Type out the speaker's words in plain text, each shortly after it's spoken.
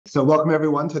So welcome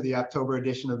everyone to the October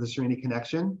edition of the Cerini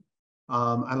Connection.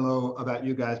 I don't know about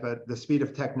you guys, but the speed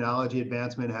of technology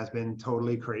advancement has been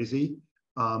totally crazy.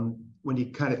 When you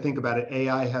kind of think about it,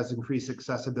 AI has increased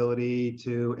accessibility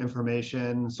to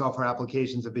information. Software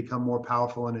applications have become more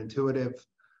powerful and intuitive.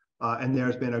 And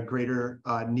there's been a greater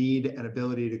need and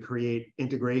ability to create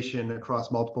integration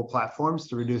across multiple platforms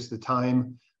to reduce the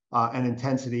time and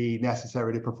intensity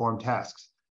necessary to perform tasks.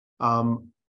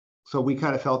 So we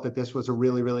kind of felt that this was a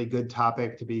really, really good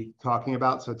topic to be talking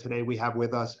about. So today we have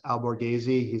with us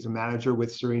Borghese. He's a manager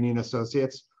with Cerini and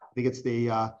Associates. I think it's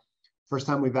the first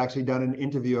time we've actually done an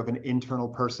interview of an internal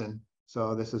person.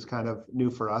 So this is kind of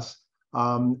new for us.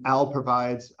 Al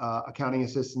provides accounting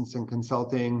assistance and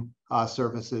consulting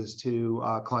services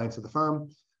to clients of the firm.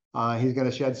 He's going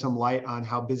to shed some light on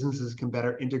how businesses can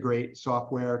better integrate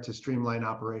software to streamline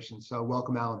operations. So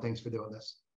welcome, Al, and thanks for doing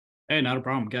this. Hey, not a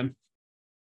problem, Ken.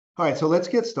 All right, so let's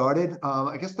get started.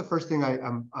 I guess the first thing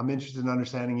I'm interested in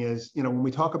understanding is, when we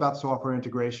talk about software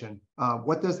integration,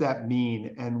 what does that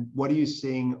mean, and what are you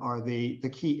seeing are the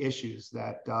key issues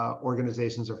that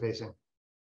organizations are facing?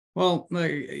 Well,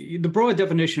 the broad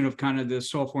definition of kind of the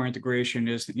software integration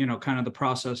is, kind of the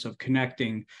process of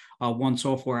connecting one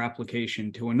software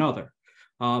application to another.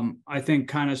 I think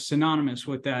kind of synonymous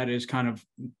with that is kind of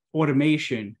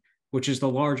automation, which is the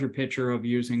larger picture of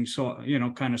using,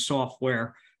 kind of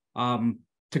software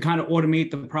to kind of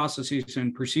automate the processes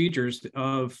and procedures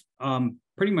of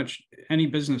pretty much any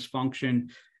business function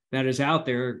that is out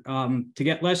there to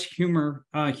get less human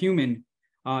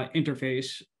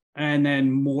interface and then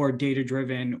more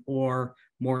data-driven or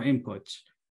more inputs.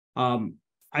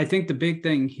 I think the big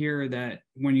thing here that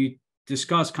when you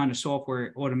discuss kind of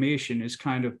software automation is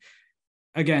kind of,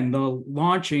 again, the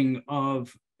launching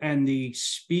of and the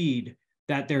speed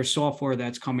that there's software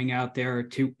that's coming out there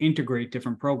to integrate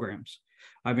different programs.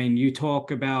 I mean, you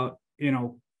talk about,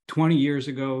 20 years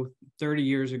ago, 30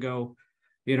 years ago,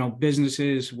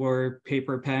 businesses were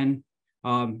paper pen,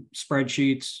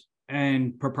 spreadsheets,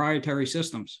 and proprietary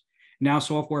systems. Now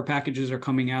software packages are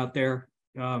coming out there,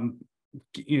 QuickBooks,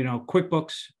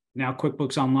 now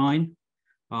QuickBooks Online.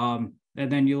 And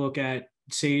then you look at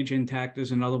Sage Intacct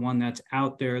is another one that's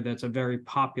out there that's a very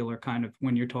popular kind of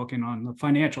when you're talking on the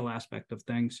financial aspect of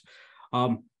things,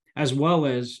 as well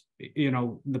as,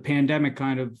 the pandemic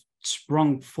kind of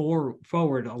sprung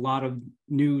forward a lot of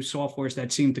new softwares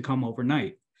that seem to come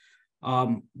overnight.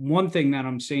 One thing that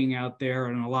I'm seeing out there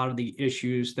and a lot of the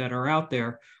issues that are out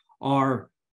there are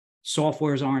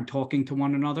softwares aren't talking to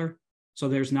one another. So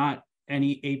there's not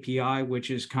any API,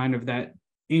 which is kind of that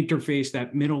interface,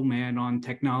 that middleman on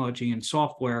technology and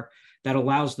software that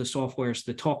allows the softwares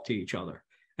to talk to each other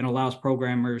and allows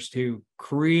programmers to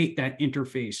create that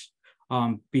interface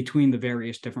between the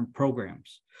various different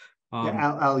programs.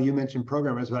 Yeah, Al, you mentioned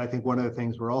programmers, but I think one of the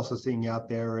things we're also seeing out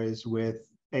there is with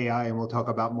AI, and we'll talk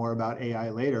more about AI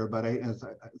later, but as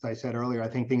I said earlier, I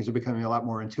think things are becoming a lot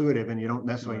more intuitive, and you don't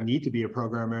necessarily need to be a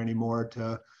programmer anymore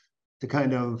to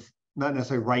kind of not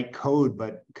necessarily write code,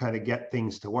 but kind of get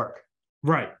things to work.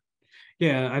 Right.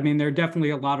 Yeah. I mean, there are definitely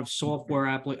a lot of software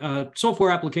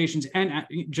applications and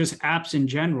just apps in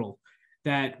general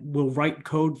that will write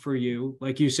code for you.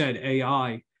 Like you said,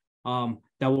 AI that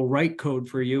will write code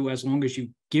for you as long as you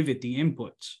give it the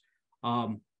inputs.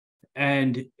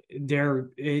 And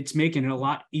it's making it a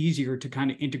lot easier to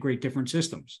kind of integrate different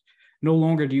systems. No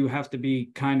longer do you have to be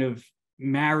kind of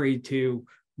married to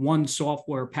one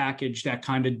software package that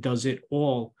kind of does it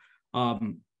all.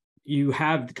 You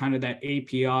have kind of that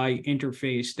API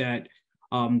interface that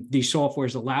these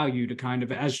softwares allow you to kind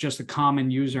of, as just a common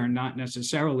user and not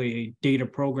necessarily a data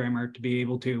programmer, to be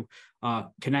able to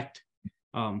connect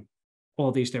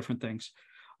all these different things.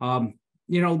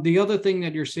 The other thing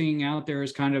that you're seeing out there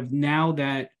is kind of now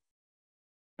that,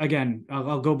 again,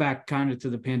 I'll go back kind of to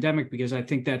the pandemic because I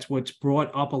think that's what's brought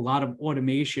up a lot of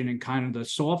automation and kind of the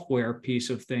software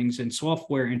piece of things and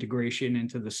software integration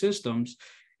into the systems.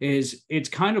 Is it's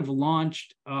kind of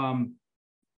launched,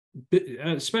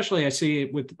 especially I see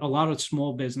it with a lot of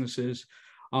small businesses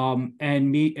and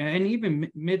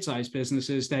even mid-sized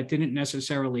businesses that didn't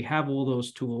necessarily have all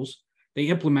those tools. They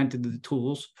implemented the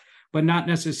tools, but not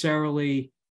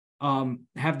necessarily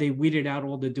have they weeded out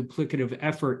all the duplicative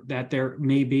effort that there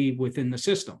may be within the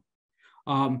system.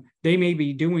 They may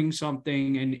be doing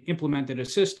something and implemented a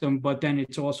system, but then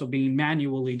it's also being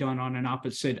manually done on an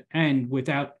opposite end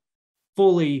without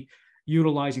fully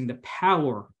utilizing the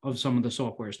power of some of the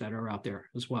softwares that are out there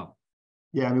as well.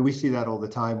 Yeah, I mean, we see that all the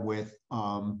time with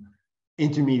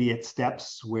intermediate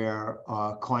steps where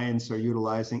clients are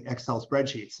utilizing Excel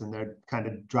spreadsheets, and they're kind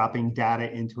of dropping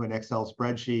data into an Excel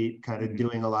spreadsheet, kind of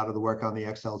doing a lot of the work on the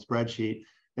Excel spreadsheet,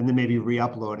 and then maybe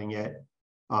re-uploading it.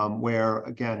 Where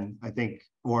again, I think,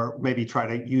 or maybe try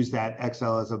to use that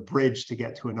Excel as a bridge to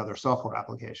get to another software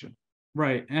application.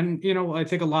 Right. And, I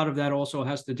think a lot of that also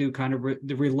has to do kind of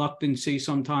the reluctancy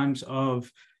sometimes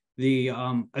of the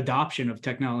adoption of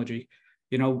technology.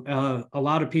 A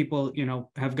lot of people,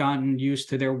 have gotten used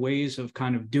to their ways of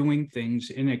kind of doing things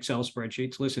in Excel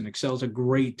spreadsheets. Listen, Excel's a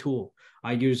great tool.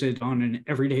 I use it on an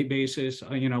everyday basis.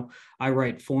 I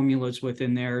write formulas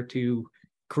within there to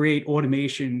create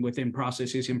automation within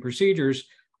processes and procedures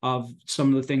of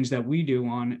some of the things that we do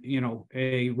on,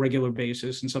 a regular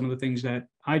basis, and some of the things that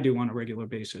I do on a regular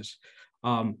basis.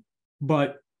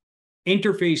 But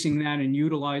interfacing that and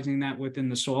utilizing that within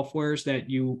the softwares that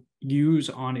you use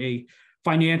on a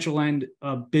financial end,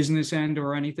 a business end,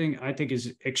 or anything, I think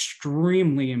is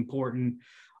extremely important.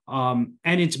 And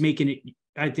it's making it,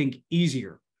 I think,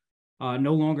 easier.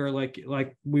 No longer like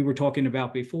we were talking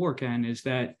about before, Ken, is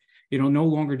that no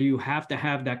longer do you have to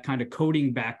have that kind of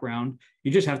coding background.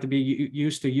 You just have to be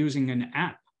used to using an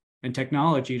app and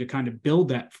technology to kind of build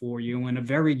that for you in a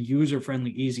very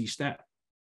user-friendly, easy step.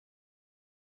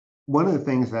 One of the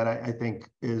things that I think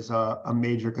is a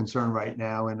major concern right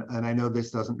now, and I know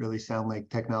this doesn't really sound like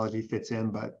technology fits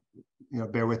in, but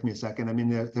bear with me a second. I mean,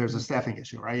 there's a staffing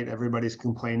issue, right? Everybody's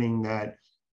complaining that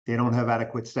they don't have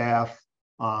adequate staff.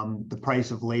 The price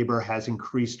of labor has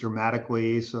increased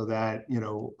dramatically, so that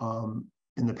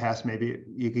in the past maybe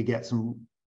you could get some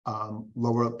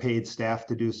lower paid staff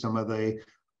to do some of the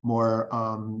more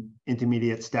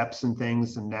intermediate steps and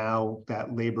things, and now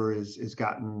that labor is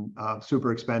gotten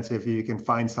super expensive. You can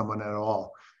find someone at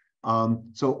all.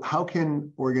 So how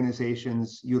can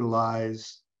organizations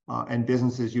utilize and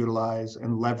businesses utilize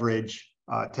and leverage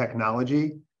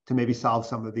technology to maybe solve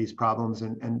some of these problems,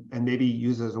 and maybe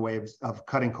use as a way of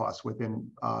cutting costs within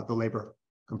the labor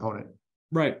component?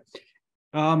 Right.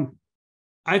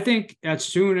 I think as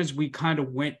soon as we kind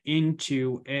of went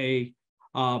into a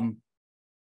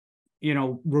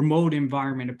remote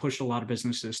environment, it pushed a lot of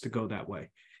businesses to go that way,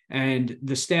 and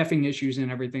the staffing issues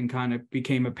and everything kind of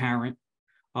became apparent.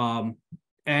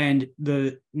 And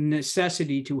the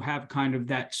necessity to have kind of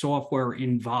that software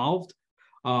involved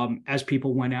as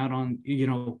people went out on,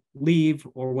 leave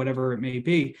or whatever it may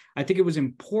be. I think it was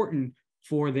important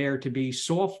for there to be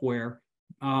software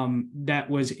that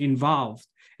was involved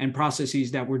and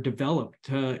processes that were developed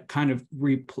to kind of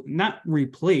not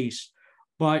replace,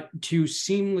 but to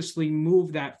seamlessly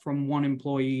move that from one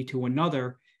employee to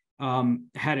another,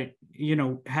 had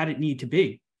it need to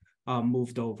be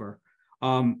moved over.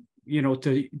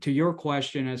 To your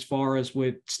question, as far as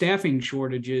with staffing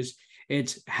shortages,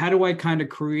 it's how do I kind of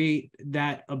create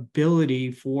that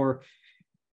ability for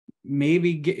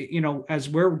maybe, as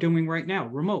we're doing right now,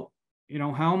 remote,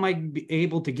 how am I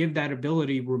able to give that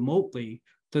ability remotely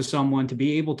to someone to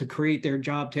be able to create their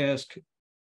job task,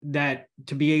 that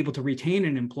to be able to retain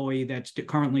an employee that's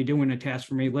currently doing a task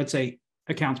for me, let's say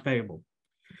accounts payable,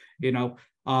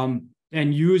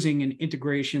 and using an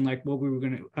integration like what we were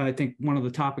going to, I think one of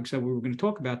the topics that we were going to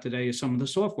talk about today is some of the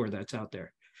software that's out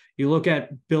there. You look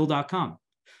at Bill.com.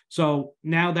 So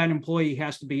now that employee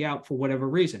has to be out for whatever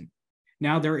reason.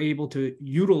 Now they're able to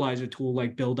utilize a tool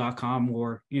like Bill.com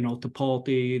or,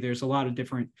 Tipalti. There's a lot of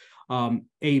different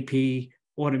AP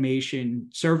automation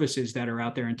services that are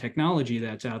out there and technology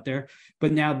that's out there.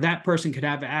 But now that person could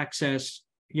have access,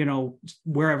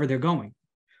 wherever they're going.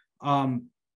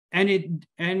 And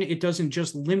it doesn't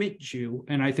just limit you.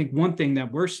 And I think one thing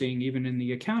that we're seeing even in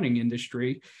the accounting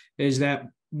industry is that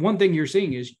one thing you're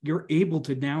seeing is you're able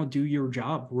to now do your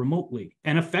job remotely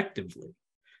and effectively.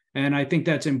 And I think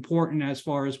that's important as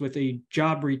far as with a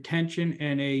job retention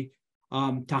and a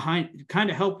to kind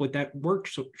of help with that work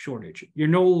shortage. You're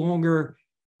no longer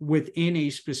within a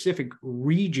specific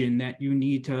region that you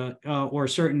need to, or a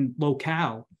certain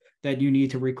locale that you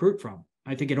need to recruit from.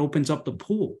 I think it opens up the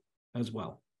pool as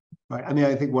well. Right. I mean,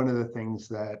 I think one of the things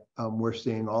that we're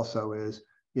seeing also is,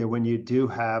 when you do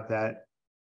have that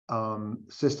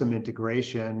system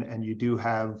integration, and you do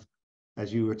have,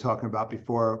 as you were talking about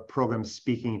before, programs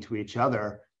speaking to each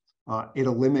other, it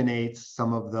eliminates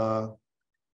some of the,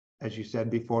 as you said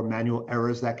before, manual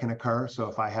errors that can occur. So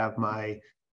if I have my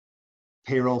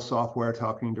payroll software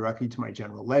talking directly to my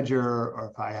general ledger,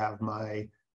 or if I have my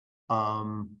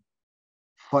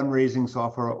fundraising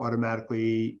software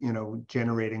automatically,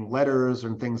 generating letters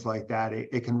and things like that,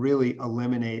 it can really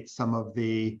eliminate some of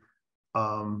the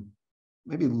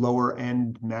maybe lower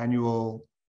end manual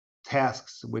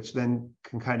tasks, which then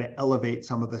can kind of elevate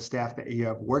some of the staff that you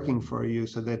have working for you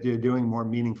so that you're doing more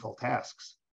meaningful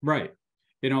tasks. Right.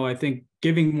 I think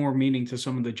giving more meaning to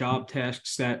some of the job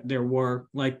tasks that there were,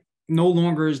 like, no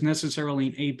longer is necessarily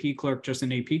an AP clerk just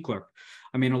an AP clerk.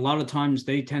 I mean, a lot of times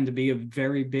they tend to be a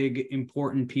very big,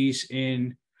 important piece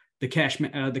in the cash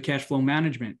flow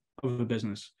management of a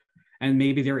business. And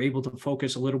maybe they're able to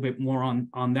focus a little bit more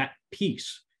on that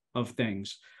piece of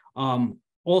things.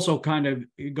 Also kind of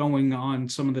going on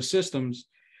some of the systems,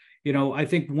 I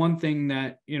think one thing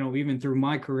that, even through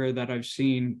my career that I've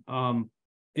seen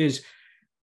is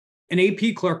an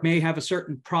AP clerk may have a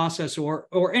certain process,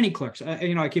 or any clerks.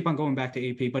 I keep on going back to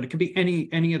AP, but it could be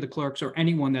any of the clerks or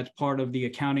anyone that's part of the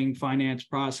accounting, finance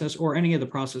process, or any of the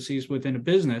processes within a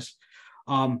business,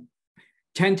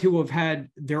 tend to have had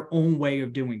their own way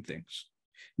of doing things.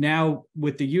 Now,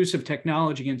 with the use of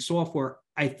technology and software,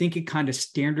 I think it kind of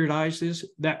standardizes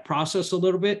that process a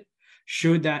little bit.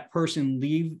 Should that person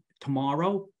leave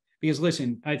tomorrow? Because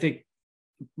listen, I think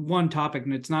one topic,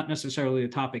 and it's not necessarily a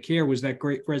topic here, was that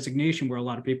great resignation where a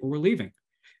lot of people were leaving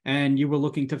and you were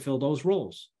looking to fill those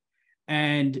roles.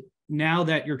 And now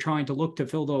that you're trying to look to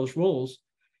fill those roles,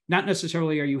 not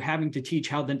necessarily are you having to teach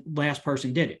how the last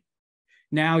person did it.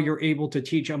 Now you're able to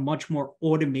teach a much more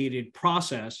automated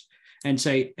process and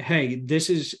say, hey, this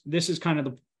is kind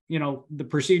of the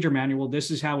procedure manual.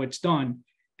 This is how it's done,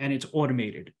 and it's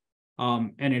automated,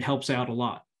 and it helps out a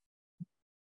lot.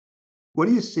 What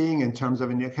are you seeing in terms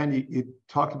of, and you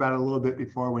talked about it a little bit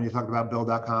before when you talked about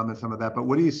Bill.com and some of that, but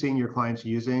what are you seeing your clients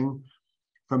using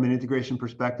from an integration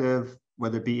perspective,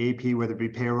 whether it be AP, whether it be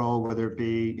payroll, whether it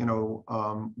be,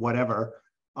 whatever,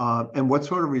 and what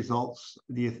sort of results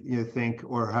do you think,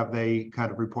 or have they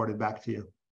kind of reported back to you?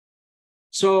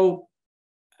 So,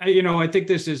 I think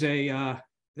this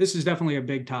is definitely a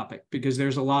big topic, because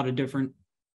there's a lot of different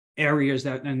areas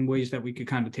and ways that we could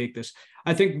kind of take this.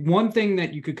 I think one thing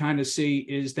that you could kind of see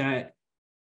is that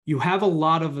you have a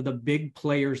lot of the big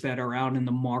players that are out in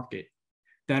the market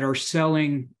that are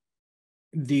selling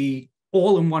the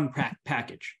all-in-one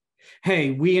package. Hey,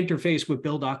 we interface with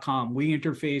Bill.com, we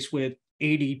interface with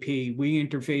ADP, we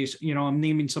interface, I'm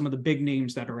naming some of the big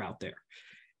names that are out there.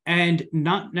 And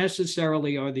not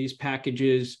necessarily are these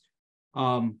packages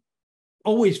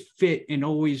always fit and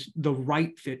always the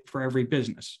right fit for every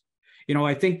business.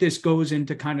 I think this goes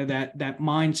into kind of that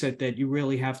mindset that you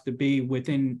really have to be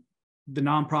within the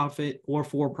nonprofit or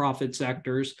for-profit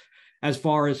sectors as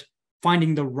far as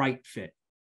finding the right fit.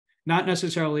 Not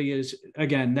necessarily is,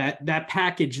 again, that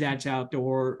package that's out there,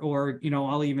 or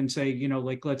I'll even say,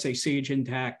 like, let's say Sage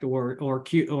Intacct or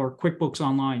QuickBooks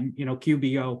Online,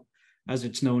 QBO as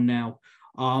it's known now.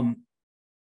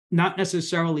 Not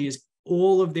necessarily is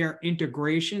all of their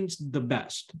integrations the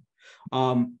best.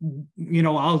 I'll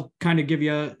kind of give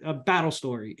you a battle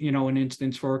story, an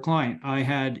instance for a client. I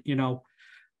had,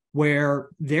 where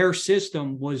their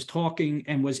system was talking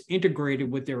and was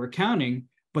integrated with their accounting,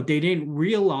 but they didn't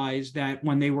realize that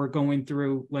when they were going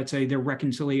through, let's say, their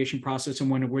reconciliation process,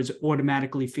 and when it was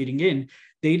automatically feeding in,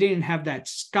 they didn't have that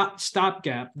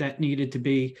stopgap that needed to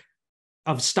be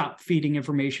of stop feeding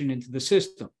information into the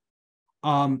system.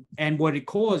 And what it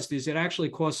caused is it actually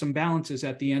caused some balances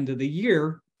at the end of the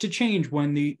year to change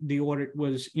when the audit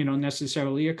was,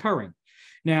 necessarily occurring.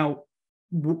 Now,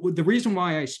 the reason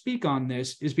why I speak on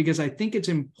this is because I think it's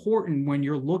important when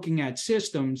you're looking at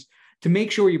systems to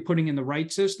make sure you're putting in the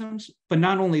right systems, but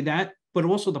not only that, but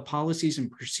also the policies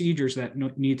and procedures that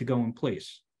need to go in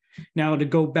place. Now, to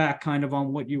go back kind of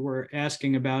on what you were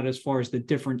asking about as far as the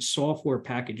different software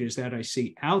packages that I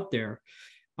see out there,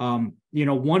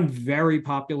 one very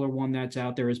popular one that's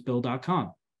out there is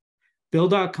Bill.com.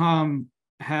 Bill.com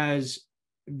has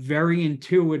very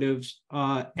intuitive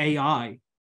AI,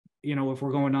 if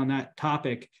we're going on that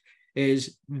topic,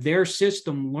 is their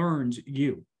system learns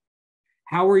you.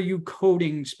 How are you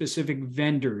coding specific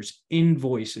vendors,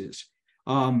 invoices?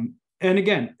 And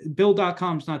again,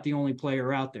 Bill.com is not the only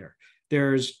player out there.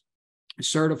 There's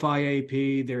Certify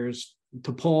AP, there's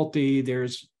Topolti,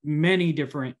 there's many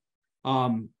different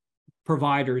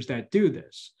providers that do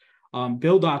this.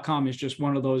 Bill.com is just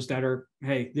one of those that are,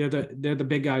 hey, they're the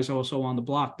big guys also on the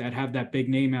block that have that big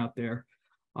name out there.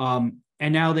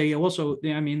 And now they also,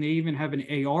 they even have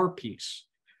an AR piece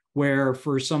where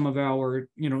for some of our,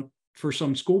 for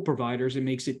some school providers, it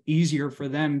makes it easier for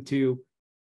them to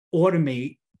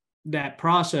automate that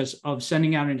process of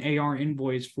sending out an AR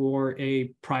invoice for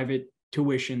a private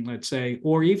tuition, let's say,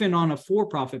 or even on a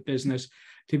for-profit business,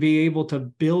 to be able to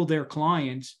bill their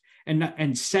clients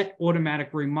and set automatic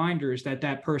reminders that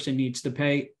that person needs to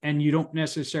pay. And you don't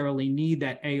necessarily need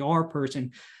that AR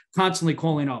person constantly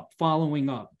calling up, following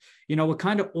up. You know, it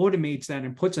kind of automates that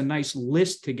and puts a nice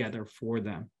list together for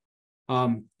them.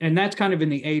 And that's kind of in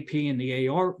the AP and the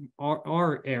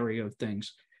AR area of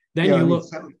things. Then Yeah, you look.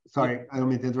 Sorry, I don't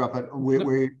mean to interrupt, but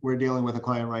we're dealing with a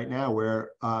client right now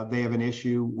where they have an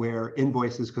issue where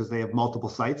invoices, because they have multiple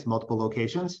sites, multiple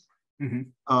locations,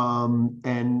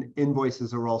 and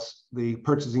invoices are all, the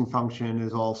purchasing function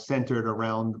is all centered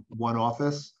around one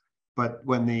office. But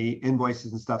when the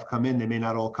invoices and stuff come in, they may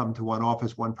not all come to one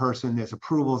office, one person. There's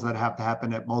approvals that have to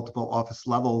happen at multiple office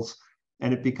levels.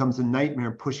 And it becomes a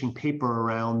nightmare pushing paper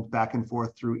around back and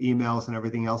forth through emails and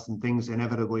everything else, and things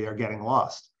inevitably are getting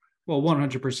lost. Well,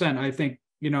 100%. I think,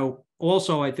 you know,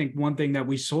 also, I think one thing that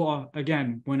we saw,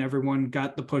 again, when everyone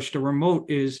got the push to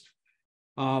remote is,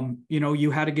 you know,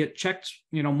 you had to get checks,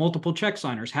 you know, multiple check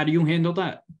signers. How do you handle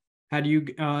that? How do you,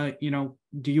 you know,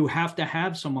 do you have to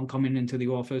have someone coming into the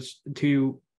office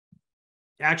to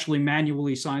actually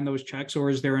manually sign those checks, or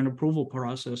is there an approval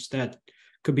process that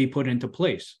could be put into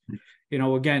place? You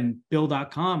know, again,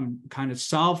 Bill.com kind of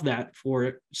solved that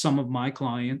for some of my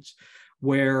clients,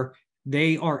 where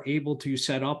they are able to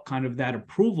set up kind of that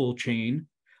approval chain,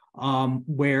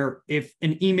 where if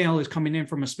an email is coming in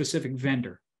from a specific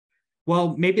vendor,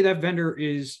 well, maybe that vendor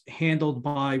is handled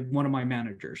by one of my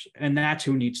managers, and that's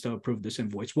who needs to approve this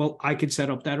invoice. Well, I could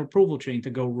set up that approval chain to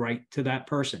go right to that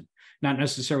person, not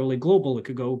necessarily global. It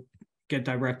could go get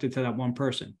directed to that one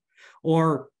person.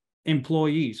 Or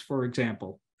employees, for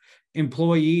example.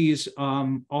 Employees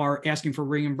are asking for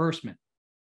reimbursement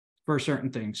for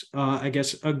certain things. I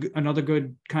guess another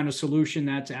good kind of solution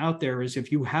that's out there is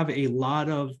if you have a lot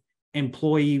of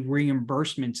employee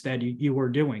reimbursements that you are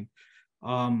doing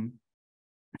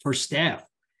for staff,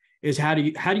 is how do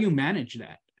you manage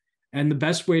that? And the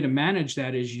best way to manage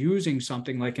that is using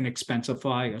something like an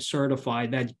Expensify, a Certify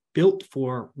that's built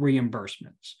for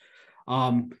reimbursements.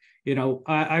 You know,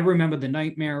 I remember the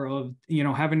nightmare of, you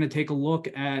know, having to take a look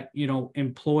at, you know,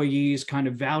 employees kind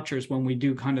of vouchers when we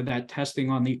do kind of that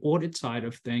testing on the audit side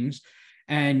of things,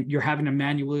 and you're having to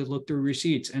manually look through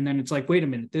receipts. And then it's like, wait a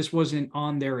minute, this wasn't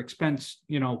on their expense,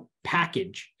 you know,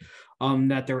 package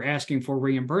that they're asking for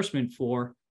reimbursement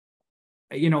for.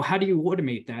 You know, how do you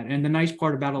automate that? And the nice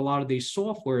part about a lot of these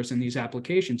softwares and these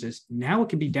applications is now it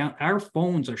can be down. Our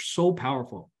phones are so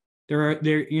powerful.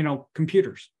 They're, you know,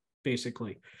 computers,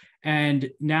 basically. And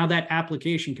now that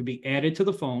application can be added to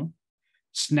the phone,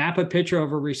 snap a picture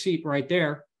of a receipt right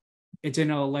there. It's in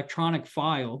an electronic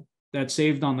file that's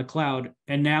saved on the cloud.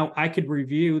 And now I could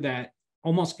review that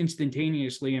almost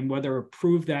instantaneously and whether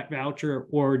approve that voucher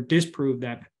or disprove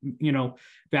that, you know,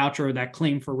 voucher or that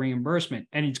claim for reimbursement.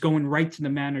 And it's going right to the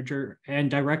manager and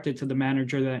directed to the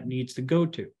manager that it needs to go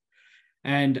to.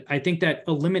 And I think that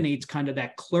eliminates kind of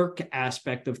that clerk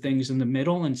aspect of things in the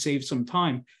middle and saves some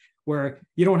time, where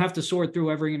you don't have to sort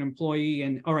through every employee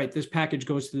and, all right, this package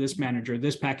goes to this manager,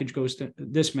 this package goes to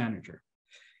this manager.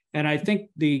 And I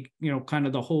think the, you know, kind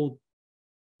of the whole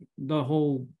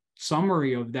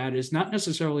summary of that is not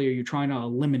necessarily are you trying to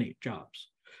eliminate jobs,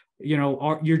 you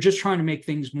know, you're just trying to make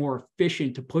things more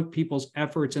efficient to put people's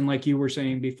efforts, and like you were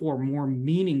saying before, more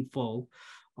meaningful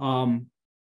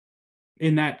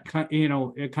in that, you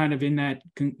know, kind of in that,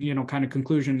 you know, kind of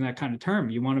conclusion, in that kind of term.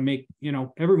 You want to make, you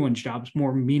know, everyone's jobs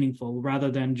more meaningful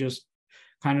rather than just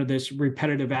kind of this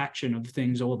repetitive action of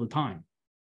things all the time.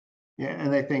 Yeah,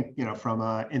 and I think, you know, from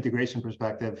an integration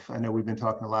perspective, I know we've been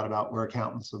talking a lot about, we're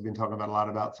accountants, so we've been talking about a lot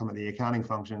about some of the accounting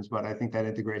functions, but I think that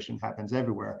integration happens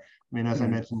everywhere. I mean, as I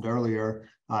mentioned earlier,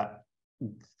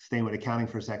 staying with accounting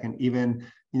for a second, even,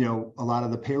 you know, a lot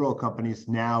of the payroll companies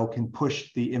now can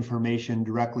push the information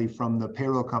directly from the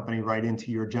payroll company right into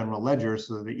your general ledger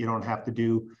so that you don't have to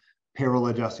do payroll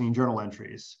adjusting journal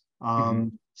entries.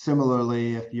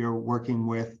 Similarly, if you're working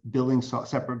with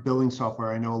separate billing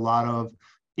software, I know a lot of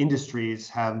industries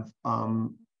have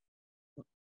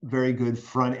very good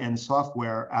front-end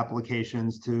software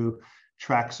applications to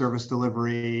track service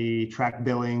delivery, track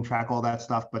billing, track all that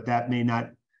stuff, but that may not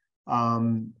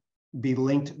be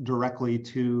linked directly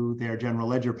to their general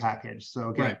ledger package. So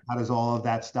again, right. How does all of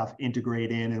that stuff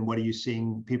integrate in, and what are you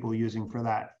seeing people using for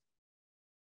that?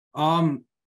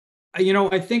 You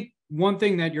know, I think one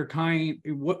thing that you're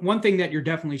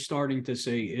definitely starting to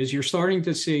see is you're starting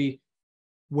to see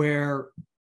where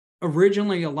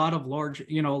originally a lot of large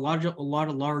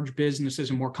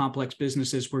businesses and more complex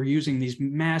businesses were using these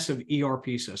massive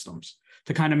ERP systems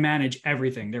to kind of manage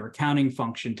everything, their accounting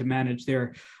function, to manage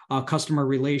their customer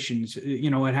relations. You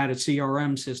know, it had a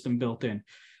CRM system built in.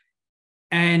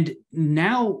 And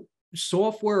now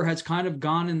software has kind of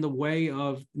gone in the way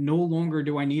of no longer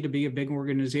do I need to be a big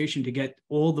organization to get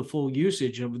all the full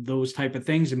usage of those type of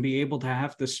things and be able to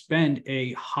have to spend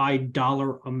a high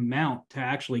dollar amount to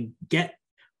actually get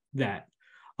that.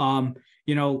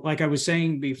 Like I was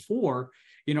saying before,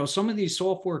 some of these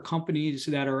software companies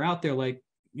that are out there, like,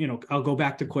 I'll go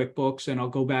back to QuickBooks and I'll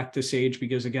go back to Sage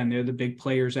because, again, they're the big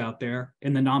players out there.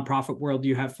 In the nonprofit world,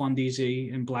 you have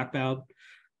FundEasy and Blackboard.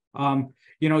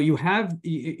 You have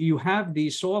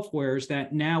these softwares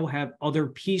that now have other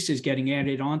pieces getting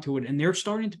added onto it, and they're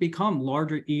starting to become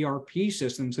larger ERP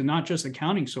systems and not just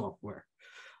accounting software.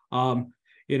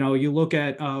 You look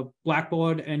at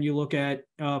Blackboard and you look at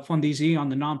FundEasy on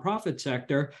the nonprofit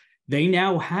sector, they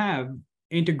now have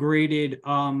integrated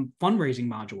fundraising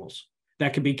modules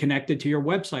that can be connected to your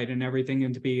website and everything,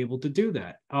 and to be able to do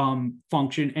that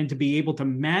function and to be able to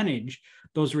manage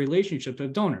those relationships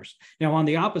with donors. Now, on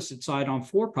the opposite side, on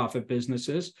for-profit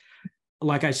businesses,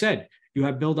 like I said, you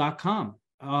have Bill.com,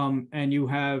 and you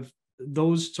have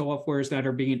those softwares that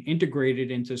are being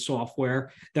integrated into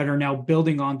software that are now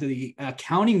building onto the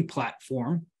accounting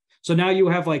platform. So now you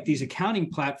have like these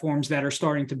accounting platforms that are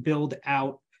starting to build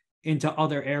out into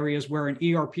other areas where an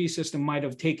ERP system might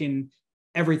have taken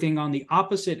everything on the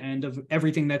opposite end of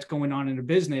everything that's going on in a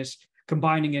business,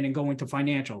 combining it and going to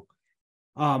financial.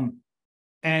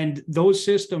 And those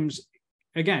systems,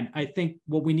 again, I think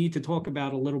what we need to talk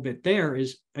about a little bit there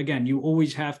is, again, you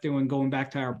always have to, and going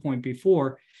back to our point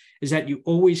before, is that you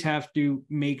always have to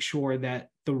make sure that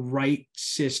the right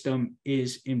system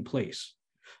is in place.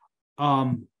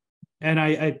 And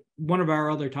one of our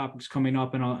other topics coming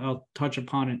up, and I'll touch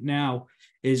upon it now,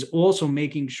 is also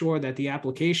making sure that the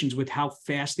applications, with how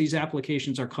fast these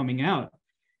applications are coming out,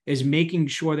 is making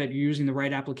sure that you're using the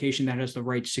right application that has the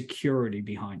right security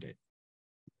behind it.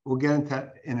 We'll get into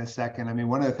that in a second. I mean,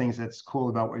 one of the things that's cool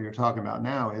about what you're talking about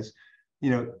now is,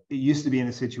 it used to be in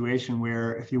a situation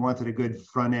where if you wanted a good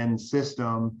front end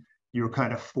system, you were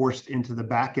kind of forced into the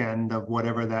back end of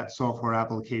whatever that software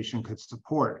application could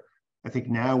support. I think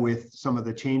now with some of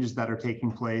the changes that are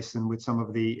taking place and with some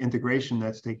of the integration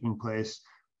that's taking place,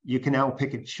 you can now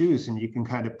pick and choose, and you can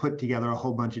kind of put together a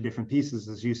whole bunch of different pieces,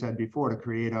 as you said before, to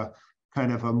create a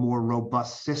kind of a more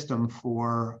robust system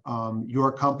for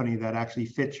your company that actually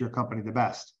fits your company the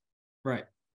best. Right.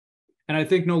 And I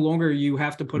think no longer you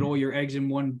have to put all your eggs in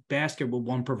one basket with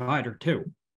one provider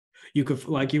too. You could,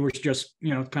 like you were just,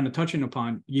 kind of touching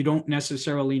upon, you don't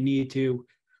necessarily need to,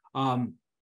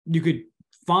 you could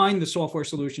find the software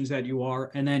solutions that you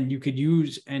are, and then you could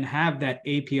use and have that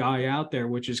API out there,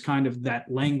 which is kind of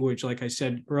that language, like I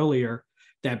said earlier,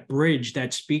 that bridge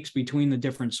that speaks between the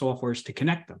different softwares to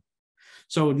connect them.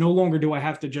 So no longer do I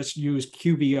have to just use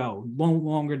QBO. No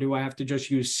longer do I have to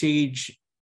just use Sage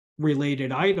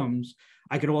related items.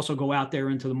 I could also go out there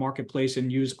into the marketplace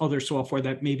and use other software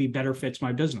that maybe better fits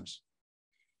my business.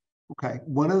 Okay.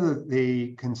 One of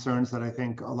the concerns that I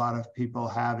think a lot of people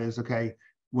have is, okay,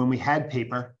 when we had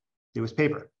paper, there was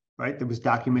paper, right? There was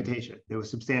documentation, there was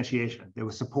substantiation, there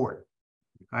was support.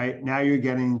 Right now you're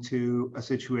getting to a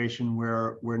situation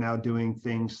where we're now doing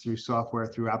things through software,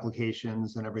 through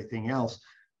applications and everything else.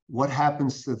 What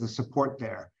happens to the support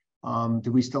there?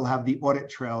 Do we still have the audit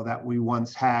trail that we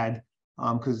once had?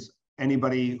 Because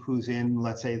anybody who's in,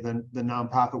 let's say, the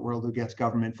nonprofit world who gets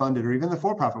government funded, or even the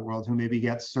for-profit world who maybe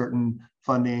gets certain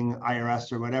funding,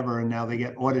 IRS or whatever, and now they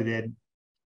get audited,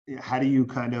 how do you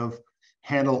kind of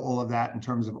handle all of that in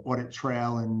terms of audit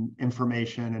trail and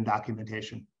information and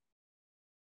documentation?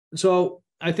 So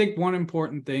I think one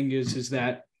important thing is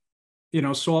that,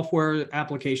 software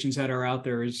applications that are out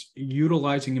there is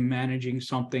utilizing and managing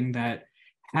something that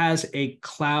has a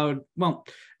cloud,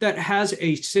 that has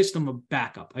a system of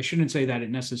backup. I shouldn't say that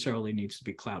it necessarily needs to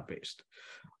be cloud-based.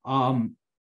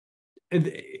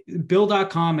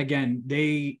 Bill.com, again,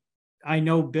 I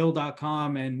know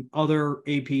Bill.com and other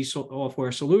AP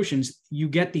software solutions, you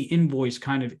get the invoice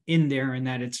kind of in there and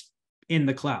that it's in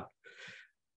the cloud.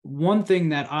 One thing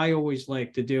that I always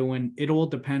like to do, and it all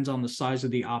depends on the size of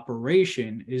the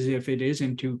operation, is if it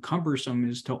isn't too cumbersome,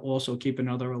 is to also keep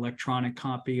another electronic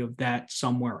copy of that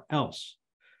somewhere else.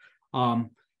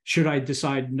 Should I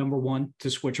decide, number one, to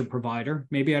switch a provider?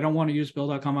 Maybe I don't want to use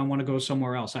Bill.com. I want to go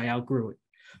somewhere else. I outgrew it.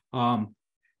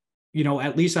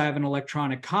 At least I have an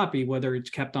electronic copy, whether it's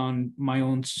kept on my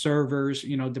own servers,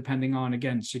 depending on,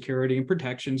 again, security and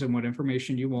protections and what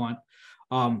information you want.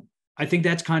 I think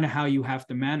that's kind of how you have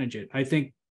to manage it. I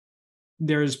think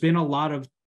there's been a lot of,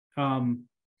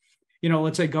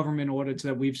 let's say government audits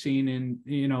that we've seen in,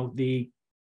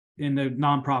 in the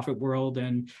nonprofit world.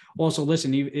 And also,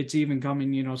 listen, it's even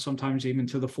coming, sometimes even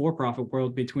to the for-profit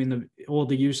world between all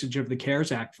the usage of the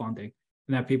CARES Act funding,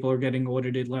 and that people are getting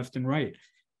audited left and right.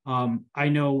 I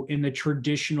know in the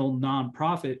traditional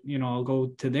nonprofit, I'll go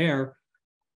to there,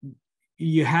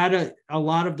 you had a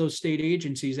lot of those state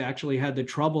agencies actually had the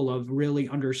trouble of really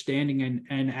understanding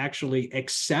and actually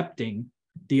accepting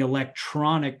the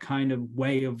electronic kind of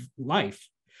way of life.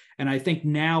 And I think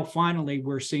now finally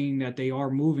we're seeing that they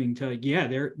are moving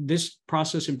to, this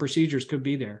process and procedures could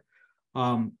be there.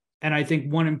 And I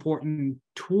think one important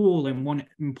tool and one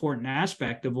important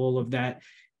aspect of all of that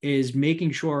is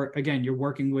making sure, again, you're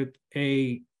working with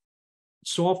a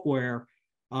software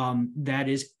that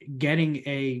is getting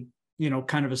a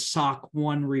kind of a SOC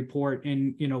 1 report.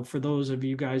 And, for those of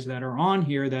you guys that are on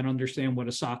here that understand what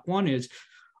a SOC 1 is,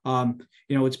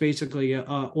 it's basically a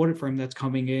audit firm that's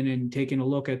coming in and taking a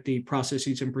look at the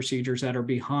processes and procedures that are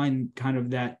behind kind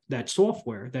of that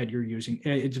software that you're using.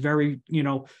 It's very,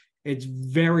 it's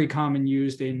very common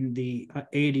used in the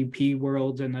ADP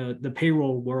world and the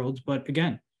payroll world. But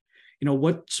again,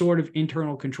 what sort of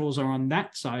internal controls are on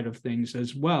that side of things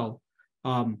as well?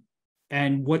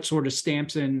 And what sort of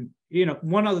stamps in,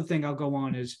 one other thing I'll go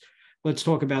on is, let's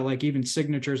talk about like even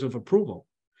signatures of approval.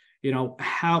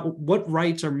 What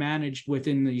rights are managed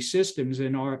within these systems,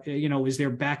 and is there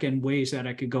back end ways that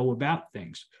I could go about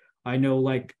things? I know,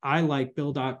 I like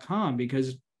Bill.com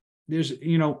because there's,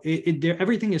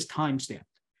 everything is timestamped,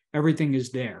 everything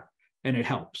is there, and it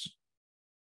helps.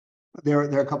 There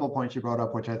are a couple of points you brought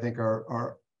up, which I think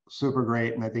are super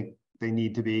great, and I think they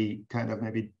need to be kind of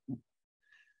maybe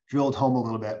drilled home a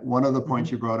little bit. One of the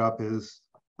points you brought up is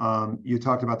you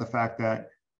talked about the fact that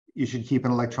you should keep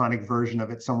an electronic version of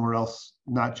it somewhere else,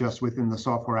 not just within the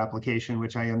software application,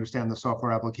 which I understand the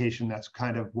software application, that's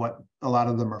kind of what a lot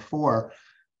of them are for.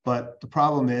 But the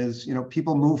problem is,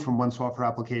 people move from one software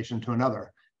application to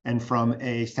another. And from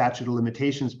a statute of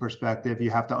limitations perspective,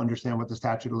 you have to understand what the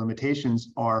statute of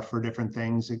limitations are for different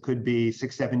things. It could be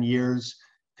 6-7 years,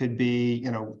 could be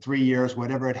 3 years,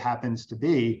 whatever it happens to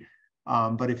be.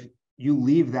 But if you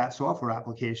leave that software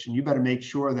application, you better make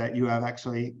sure that you have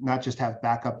actually not just have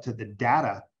backup to the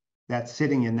data that's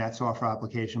sitting in that software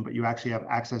application, but you actually have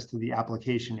access to the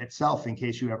application itself in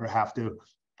case you ever have to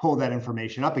pull that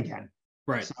information up again.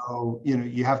 Right. So,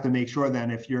 you have to make sure then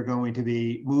if you're going to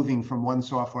be moving from one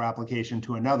software application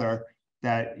to another,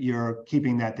 that you're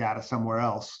keeping that data somewhere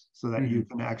else so that you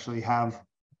can actually have,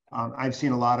 I've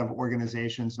seen a lot of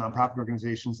organizations, nonprofit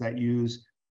organizations that use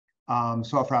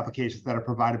software applications that are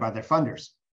provided by their funders.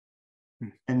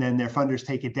 And then their funders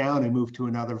take it down and move to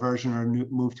another version or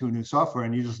move to a new software,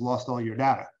 and you just lost all your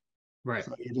data. Right.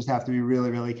 So you just have to be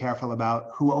really, really careful about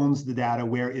who owns the data,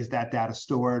 where is that data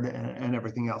stored, and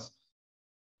everything else.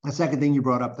 The second thing you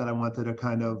brought up that I wanted to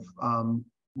kind of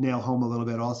nail home a little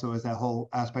bit also is that whole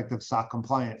aspect of SOC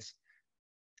compliance,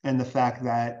 and the fact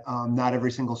that not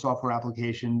every single software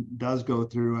application does go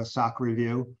through a SOC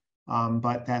review.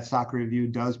 But that SOC review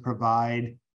does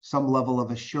provide some level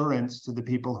of assurance to the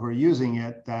people who are using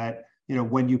it that,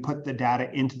 when you put the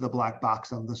data into the black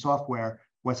box of the software,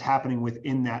 what's happening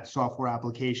within that software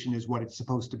application is what it's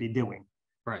supposed to be doing.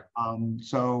 Right.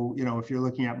 So, if you're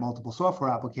looking at multiple software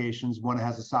applications, one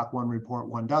has a SOC 1 report,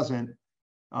 one doesn't.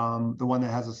 The one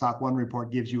that has a SOC 1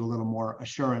 report gives you a little more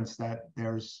assurance that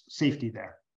there's safety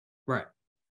there. Right.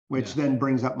 Which then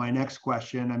brings up my next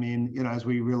question. I mean, as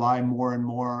we rely more and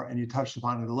more, and you touched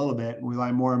upon it a little bit, we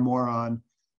rely more and more on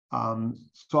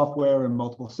software and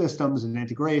multiple systems and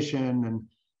integration,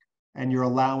 and you're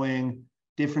allowing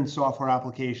different software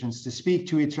applications to speak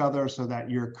to each other so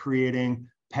that you're creating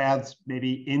paths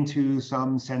maybe into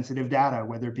some sensitive data,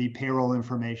 whether it be payroll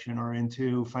information or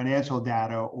into financial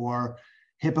data or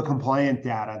HIPAA compliant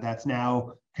data that's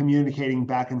now communicating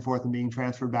back and forth and being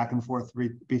transferred back and forth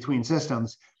between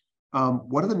systems.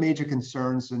 What are the major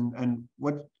concerns, and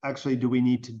what actually do we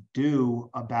need to do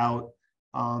about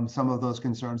some of those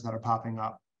concerns that are popping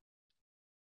up?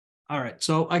 All right.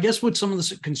 So I guess with some of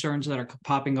the concerns that are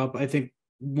popping up, I think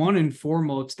one and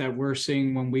foremost that we're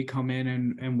seeing when we come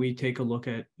in and we take a look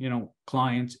at,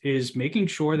 clients is making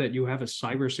sure that you have a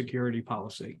cybersecurity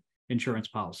policy, insurance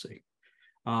policy.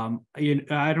 I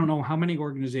don't know how many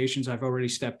organizations I've already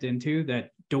stepped into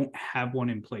that don't have one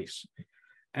in place.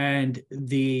 And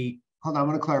hold on, I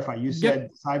want to clarify. You said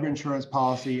cyber insurance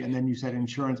policy, and then you said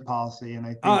insurance policy, and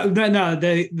I think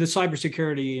the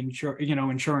cybersecurity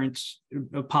insurance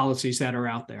policies that are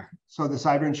out there. So the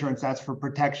cyber insurance, that's for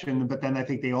protection, but then I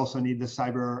think they also need the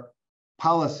cyber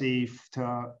policy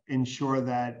to ensure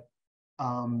that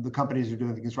the companies are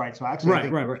doing things right. So actually,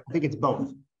 I think it's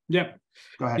both. Yep.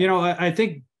 Go ahead. I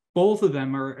think both of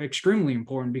them are extremely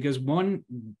important because one,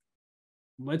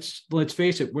 let's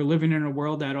face it, we're living in a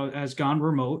world that has gone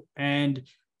remote, and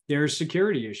there's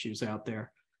security issues out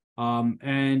there.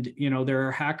 And there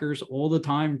are hackers all the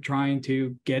time trying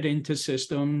to get into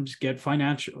systems, get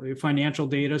financial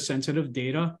data, sensitive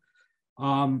data,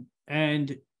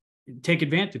 and take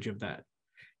advantage of that.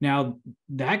 Now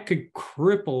that could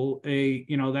cripple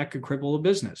a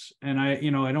business. And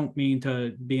I don't mean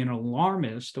to be an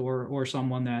alarmist or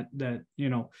someone that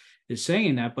is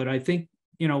saying that, but I think,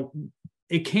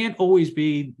 it can't always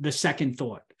be the second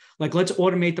thought. Like, let's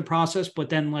automate the process, but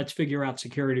then let's figure out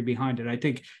security behind it. I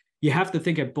think you have to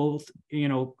think at both,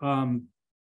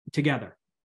 together,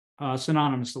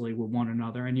 synonymously with one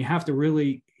another. And you have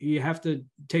to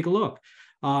take a look.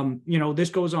 This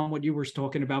goes on what you were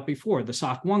talking about before, the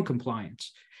SOC 1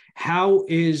 compliance. How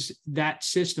is that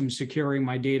system securing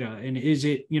my data? And is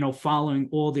it, following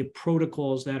all the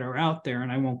protocols that are out there?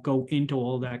 And I won't go into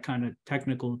all that kind of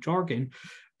technical jargon,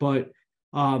 but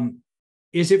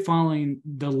is it following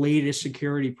the latest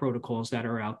security protocols that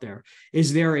are out there?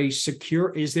 Is there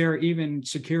even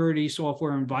security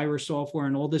software and virus software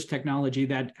and all this technology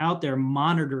that out there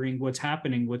monitoring what's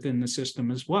happening within the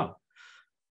system as well?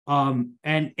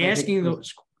 And asking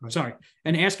those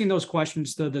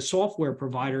questions to the software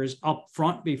providers up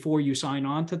front before you sign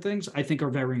on to things, I think are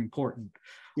very important.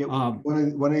 Yeah, one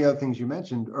of the other things you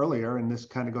mentioned earlier, and this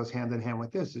kind of goes hand in hand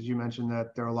with this, is you mentioned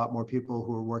that there are a lot more people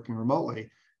who are working remotely.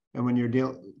 And when you're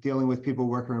dealing with people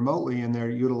working remotely and they're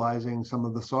utilizing some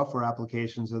of the software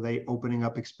applications, are they opening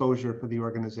up exposure for the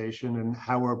organization? And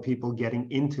how are people getting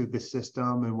into the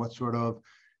system, and what sort of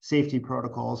safety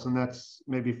protocols? And that's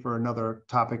maybe for another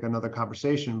topic, another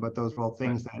conversation, but those are all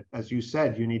things that, as you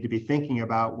said, you need to be thinking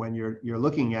about when you're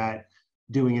looking at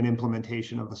doing an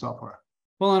implementation of the software.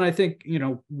 Well, and I think,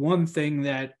 one thing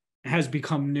that has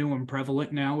become new and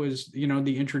prevalent now is,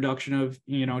 the introduction of,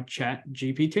 Chat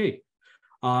GPT,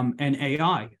 and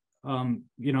AI.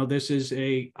 This is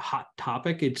a hot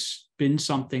topic. It's been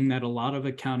something that a lot of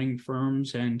accounting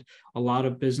firms and a lot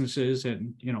of businesses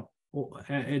and,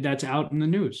 that's out in the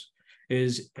news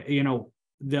is,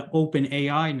 the open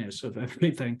AI-ness of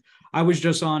everything. I was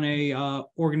just on a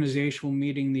organizational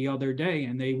meeting the other day,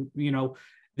 and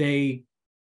they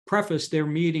prefaced their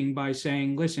meeting by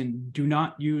saying, listen, do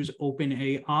not use open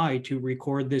AI to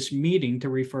record this meeting to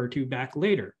refer to back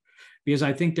later. Because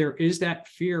I think there is that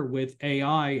fear with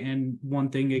AI. And one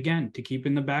thing, again, to keep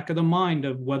in the back of the mind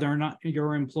of whether or not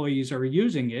your employees are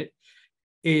using it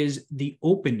is the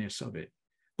openness of it.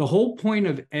 The whole point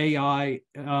of AI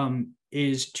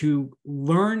is to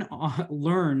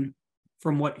learn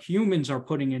from what humans are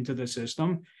putting into the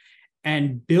system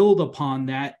and build upon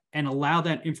that and allow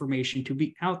that information to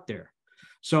be out there.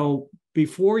 So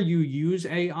before you use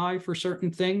AI for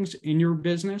certain things in your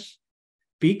business,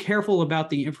 be careful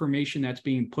about the information that's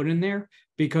being put in there,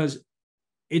 because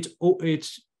it's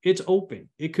open.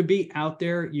 It could be out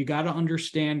there. You got to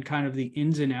understand kind of the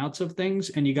ins and outs of things,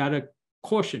 and you got to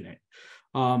caution it.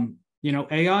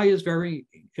 AI is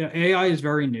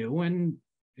very new, and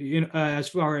as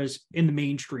far as in the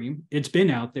mainstream, it's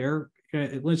been out there.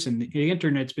 Listen, the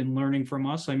internet's been learning from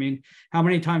us. I mean, how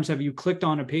many times have you clicked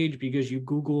on a page because you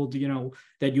Googled,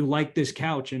 that you like this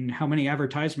couch, and how many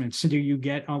advertisements do you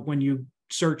get when you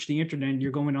search the internet and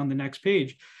you're going on the next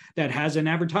page that has an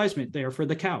advertisement there for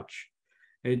the couch?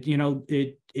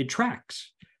 It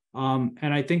tracks. And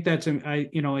I think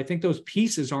I think those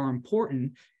pieces are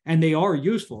important and they are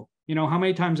useful. How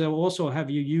many times also have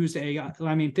you used AI?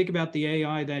 I mean, think about the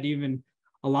AI that even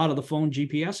a lot of the phone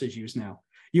GPSs use now.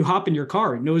 You hop in your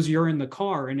car, it knows you're in the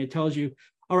car, and it tells you,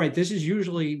 all right, this is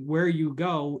usually where you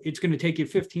go. It's going to take you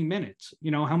 15 minutes.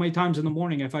 How many times in the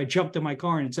morning, if I jump to my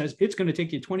car and it says it's going to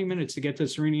take you 20 minutes to get to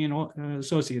Cerini and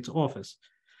Associates office.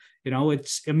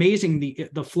 It's amazing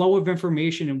the flow of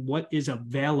information and what is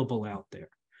available out there.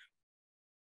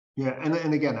 Yeah,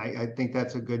 and again, I think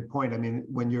that's a good point. I mean,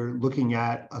 when you're looking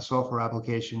at a software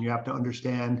application, you have to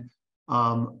understand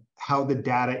how the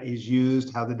data is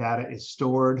used, how the data is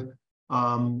stored,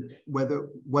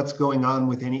 what's going on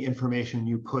with any information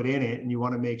you put in it. And you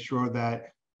want to make sure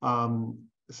that,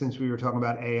 since we were talking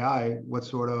about AI, what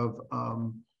sort of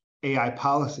AI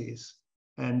policies,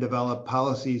 and develop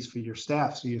policies for your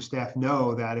staff, so your staff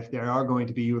know that if they are going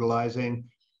to be utilizing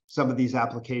some of these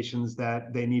applications,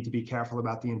 that they need to be careful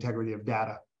about the integrity of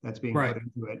data that's being put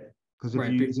into it. Because if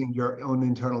you're using your own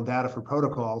internal data for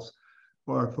protocols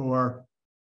or for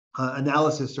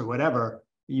analysis or whatever,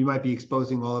 you might be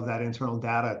exposing all of that internal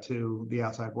data to the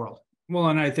outside world. Well,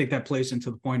 and I think that plays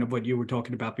into the point of what you were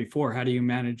talking about before. How do you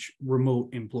manage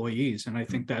remote employees? And I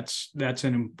think that's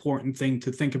an important thing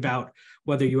to think about,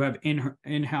 whether you have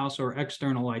in-house or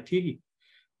external IT.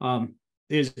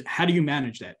 Is how do you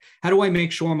manage that? How do I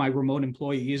make sure my remote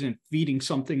employee isn't feeding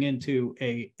something into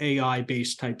a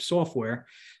AI-based type software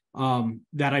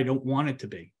that I don't want it to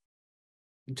be,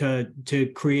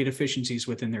 to create efficiencies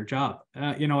within their job?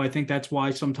 I think that's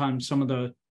why sometimes some of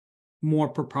the more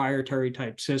proprietary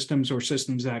type systems, or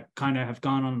systems that kind of have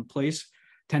gone on place,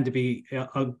 tend to be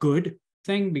a good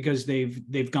thing, because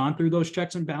they've gone through those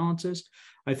checks and balances.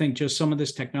 I think just some of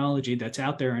this technology that's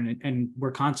out there, and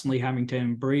we're constantly having to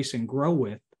embrace and grow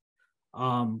with.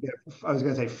 Yeah, I was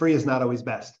going to say, free is not always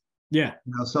best. Yeah.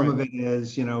 Some of it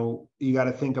is, you got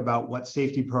to think about what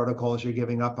safety protocols you're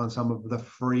giving up on some of the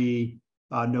free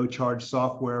no charge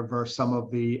software versus some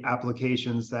of the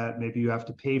applications that maybe you have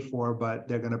to pay for, but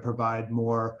they're going to provide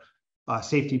more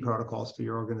safety protocols for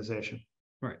your organization,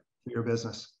 right, for your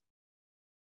business.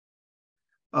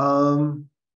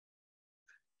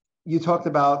 You talked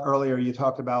about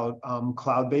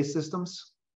cloud-based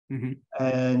systems. Mm-hmm.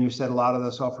 And you said a lot of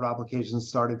the software applications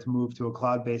started to move to a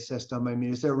cloud-based system. I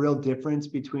mean, is there a real difference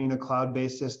between a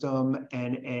cloud-based system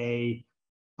and a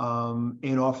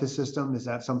in-office system? Is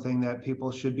that something that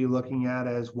people should be looking at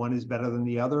as one is better than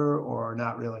the other, or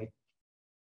not really?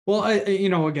 Well,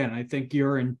 again, I think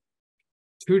you're in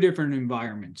two different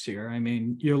environments here. I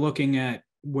mean, you're looking at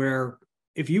where,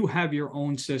 if you have your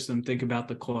own system, think about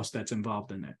the cost that's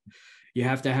involved in it. You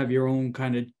have to have your own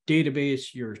kind of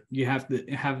database. You have to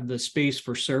have the space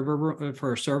for a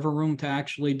server room to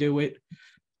actually do it.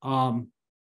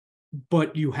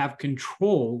 But you have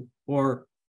control, or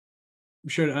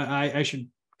I should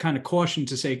kind of caution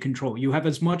to say control. You have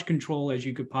as much control as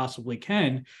you could possibly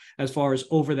can as far as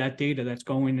over that data that's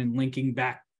going and linking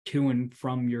back to and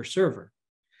from your server.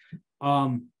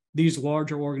 These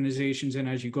larger organizations, and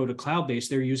as you go to cloud-based,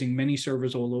 they're using many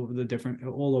servers all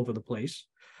over the place.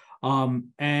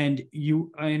 And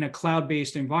you, in a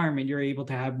cloud-based environment, you're able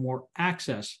to have more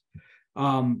access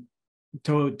to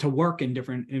work in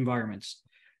different environments.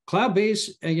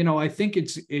 Cloud-based, I think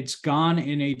it's gone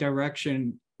in a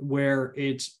direction where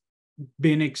it's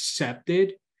been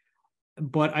accepted,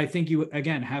 but I think you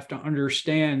again have to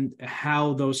understand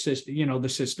how those the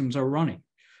systems are running,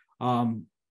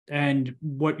 and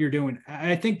what you're doing.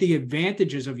 I think the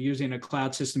advantages of using a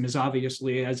cloud system is,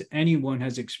 obviously, as anyone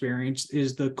has experienced,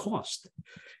 is the cost.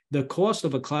 The cost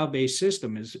of a cloud-based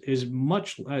system is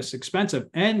much less expensive.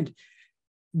 And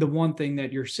the one thing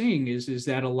that you're seeing is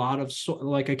that a lot of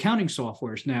like accounting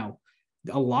softwares now,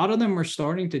 a lot of them are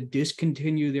starting to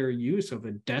discontinue their use of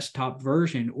a desktop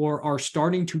version, or are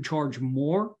starting to charge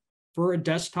more for a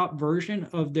desktop version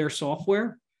of their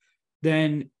software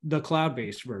than the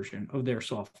cloud-based version of their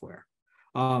software.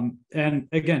 And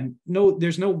again,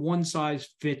 there's no one size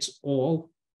fits all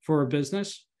for a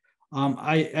business.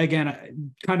 Kind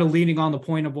of leaning on the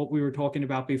point of what we were talking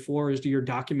about before, is your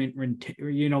document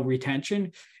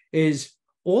retention, is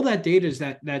all that data is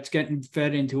that's getting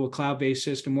fed into a cloud-based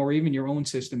system, or even your own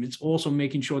system. It's also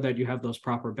making sure that you have those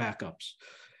proper backups,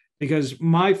 because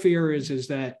my fear is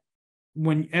that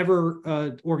whenever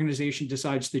an organization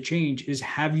decides to change, is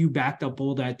have you backed up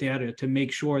all that data to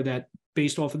make sure that,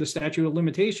 based off of the statute of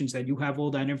limitations, that you have all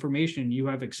that information, you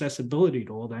have accessibility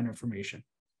to all that information.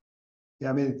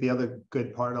 Yeah, I mean, the other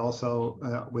good part also,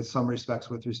 with some respects,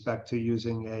 with respect to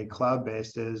using a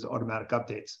cloud-based, is automatic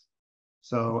updates.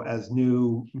 So as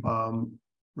new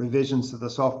revisions to the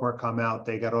software come out,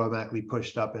 they get automatically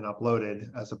pushed up and uploaded,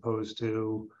 as opposed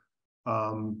to,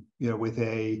 with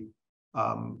a,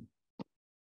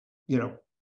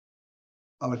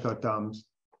 I would thought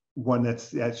one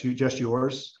that's just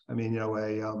yours. I mean,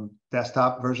 a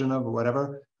desktop version of, or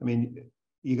whatever. I mean,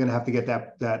 you're going to have to get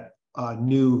that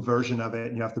new version of it,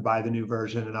 and you have to buy the new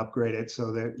version and upgrade it.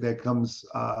 So that comes,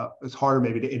 it's harder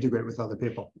maybe to integrate with other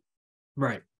people.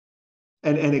 Right.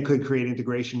 And it could create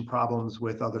integration problems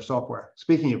with other software.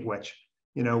 Speaking of which,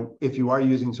 if you are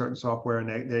using certain software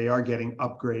and they are getting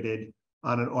upgraded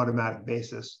on an automatic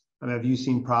basis, I mean, have you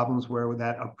seen problems where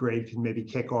that upgrade can maybe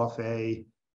kick off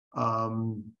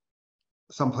some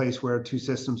place where two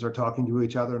systems are talking to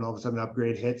each other, and all of a sudden an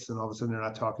upgrade hits, and all of a sudden they're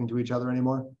not talking to each other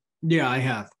anymore? Yeah, I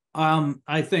have.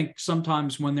 I think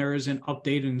sometimes when there is an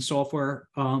update in software,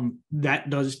 that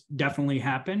does definitely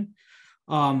happen.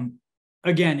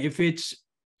 Again, if it's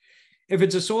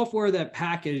a software that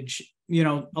package,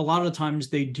 a lot of times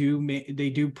they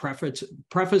do preface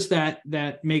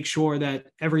that make sure that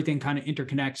everything kind of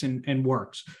interconnects and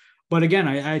works. But again,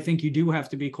 I think you do have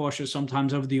to be cautious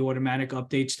sometimes of the automatic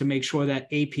updates to make sure that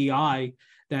API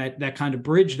that kind of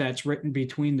bridge that's written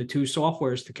between the two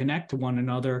softwares to connect to one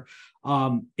another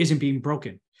isn't being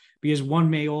broken, because one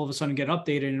may all of a sudden get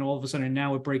updated and all of a sudden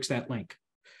now it breaks that link.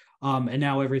 And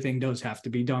now everything does have to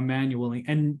be done manually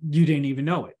and you didn't even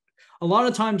know it. A lot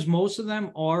of times, most of them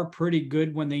are pretty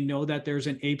good when they know that there's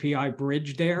an API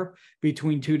bridge there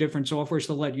between two different softwares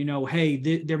to let you know, hey,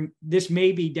 this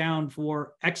may be down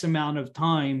for X amount of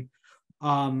time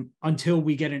until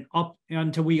we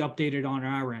update it on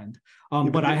our end.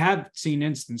 But I have seen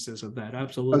instances of that.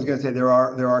 Absolutely. I was going to say there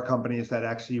are companies that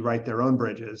actually write their own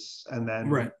bridges, and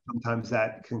then sometimes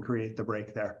that can create the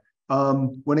break there.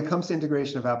 When it comes to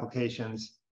integration of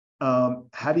applications,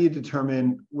 how do you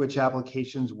determine which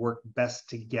applications work best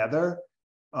together?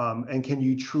 And can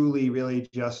you truly really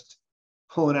just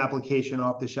pull an application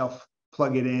off the shelf,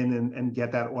 plug it in, and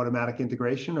get that automatic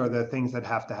integration, or are there things that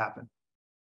have to happen?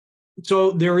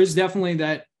 So there is definitely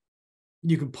that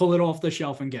you can pull it off the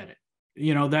shelf and get it.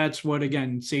 You know, that's what,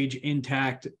 again, Sage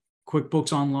Intacct,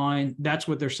 QuickBooks Online, that's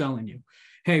what they're selling you.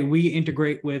 Hey, we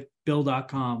integrate with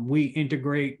Bill.com. We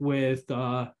integrate with,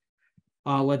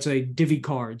 let's say, Divvy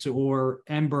cards or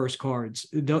Emburse cards.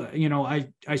 I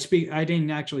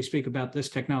didn't actually speak about this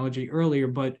technology earlier,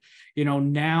 but,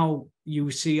 now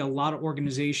you see a lot of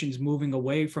organizations moving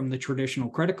away from the traditional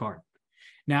credit card.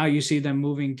 Now you see them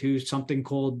moving to something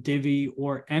called Divvy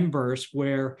or Emburse,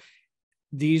 where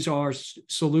these are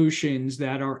solutions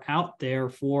that are out there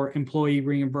for employee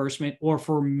reimbursement or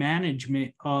for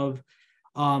management of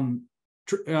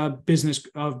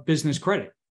business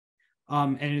credit.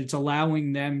 And it's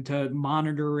allowing them to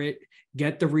monitor it,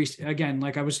 get the again,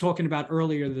 like I was talking about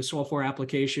earlier, the software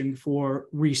application for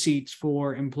receipts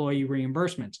for employee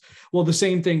reimbursements. Well, the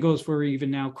same thing goes for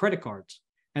even now credit cards,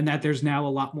 and that there's now a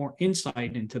lot more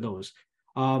insight into those.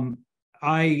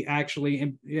 I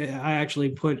actually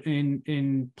put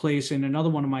in place in another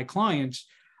one of my clients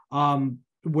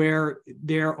where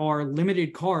there are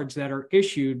limited cards that are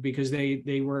issued because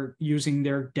they were using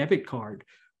their debit card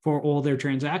for all their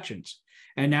transactions.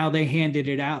 And now they handed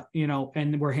it out,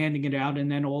 and we're handing it out.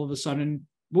 And then all of a sudden,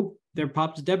 whoop, there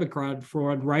pops a debit card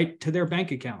fraud right to their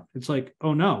bank account. It's like,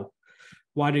 oh no,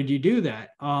 why did you do that?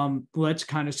 Let's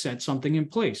kind of set something in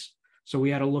place. So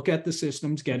we had to look at the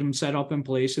systems, get them set up in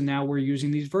place. And now we're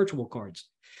using these virtual cards.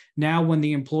 Now, when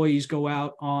the employees go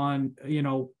out on,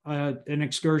 an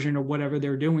excursion or whatever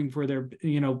they're doing for their,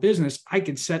 business, I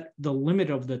could set the limit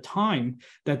of the time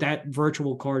that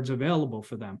virtual card's available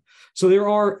for them. So there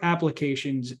are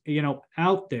applications,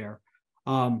 out there,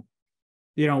 kind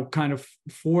of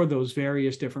for those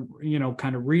various different,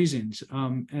 kind of reasons,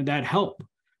 and that help.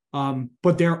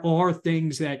 But there are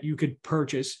things that you could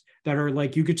purchase that are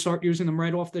like, you could start using them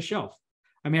right off the shelf.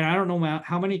 I mean, I don't know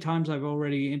how many times I've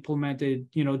already implemented,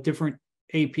 different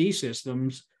AP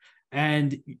systems,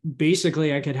 and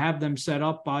basically I could have them set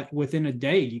up within a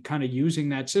day, kind of using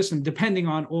that system, depending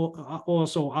on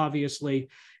also obviously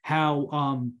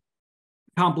how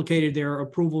complicated their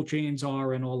approval chains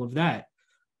are and all of that.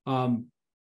 And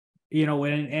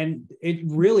it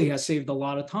really has saved a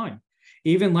lot of time.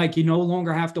 Even like you no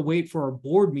longer have to wait for a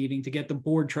board meeting to get the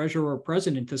board treasurer or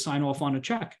president to sign off on a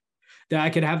check. That I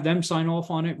could have them sign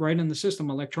off on it right in the system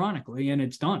electronically, and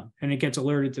it's done, and it gets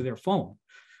alerted to their phone.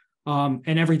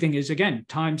 And everything is, again,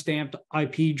 time-stamped,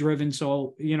 IP driven.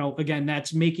 So, again,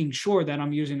 that's making sure that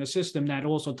I'm using a system that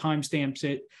also timestamps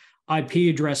it,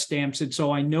 IP address stamps it,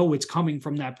 so I know it's coming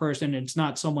from that person and it's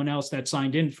not someone else that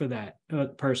signed in for that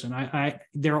person.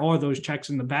 There are those checks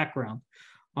in the background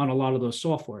on a lot of those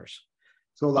softwares.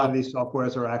 So a lot of these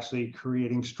softwares are actually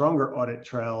creating stronger audit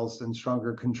trails and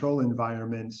stronger control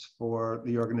environments for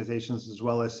the organizations, as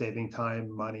well as saving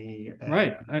time, money.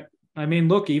 Right. I mean,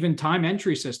 look, even time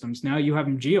entry systems, now you have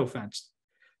them geofenced.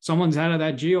 Someone's out of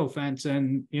that geofence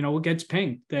and, it gets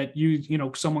pinged that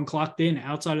someone clocked in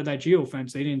outside of that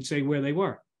geofence. They didn't say where they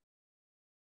were.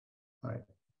 All right.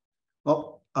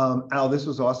 Well, Al, this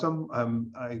was awesome.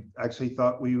 I actually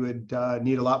thought we would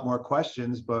need a lot more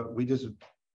questions, but we just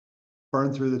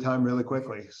burned through the time really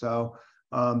quickly. So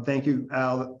thank you,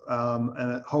 Al.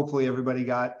 And hopefully everybody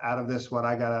got out of this what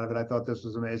I got out of it. I thought this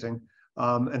was amazing.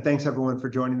 And thanks everyone for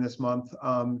joining this month.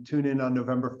 Tune in on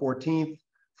November 14th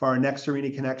for our next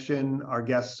Cerini Connection. Our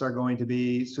guests are going to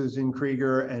be Susan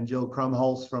Krieger and Jill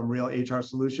Krumholz from Real HR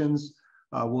Solutions.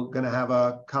 We're going to have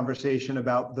a conversation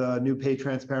about the new pay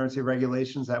transparency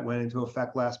regulations that went into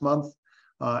effect last month,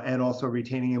 and also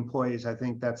retaining employees. I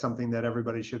think that's something that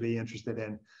everybody should be interested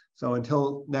in. So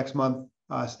until next month,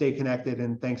 stay connected,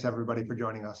 and thanks everybody for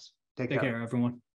joining us. Take care, everyone.